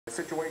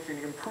Situation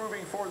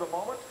improving for the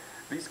moment.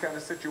 These kind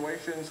of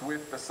situations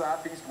with the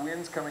southeast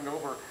winds coming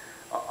over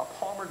a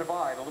Palmer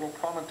Divide, a little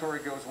promontory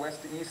goes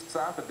west to east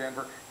south of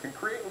Denver, can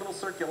create little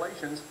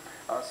circulations.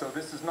 So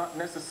this is not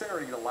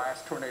necessarily the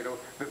last tornado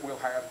that we'll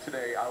have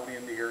today out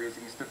in the areas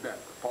east of Denver.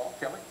 Paul,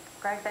 Kelly?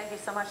 Greg, thank you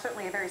so much.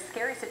 Certainly a very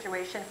scary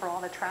situation for all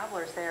the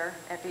travelers there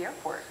at the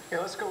airport. Yeah,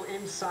 let's go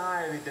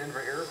inside the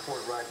Denver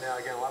airport right now.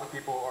 Again, a lot of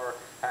people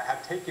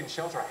have taken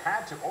shelter,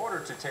 had to order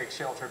to take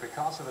shelter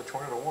because of the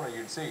tornado warning.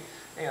 You'd see,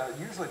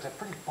 usually it's a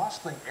pretty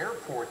bustling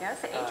airport. Yeah,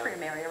 it's the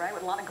atrium area, right,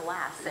 with a lot of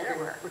glass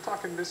everywhere. We're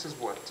talking, this is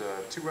what,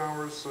 2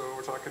 hours, so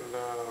we're talking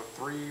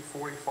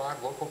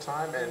 3:45 local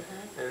time, and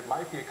there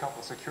might be a couple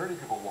of security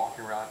people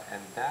walking around,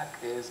 and that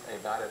is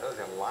about it. That is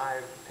a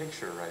live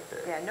picture right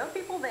there. Yeah, no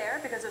people there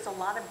because there's a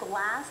lot of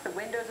glass. The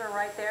windows are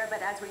right there,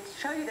 but as we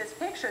show you this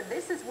picture,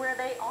 this is where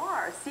they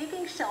are,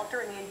 seeking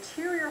shelter in the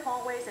interior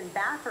hallways and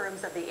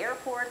bathrooms of the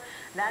airport.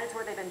 That is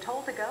where they've been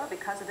told to go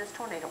because of this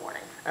tornado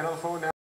warning. And on the phone now,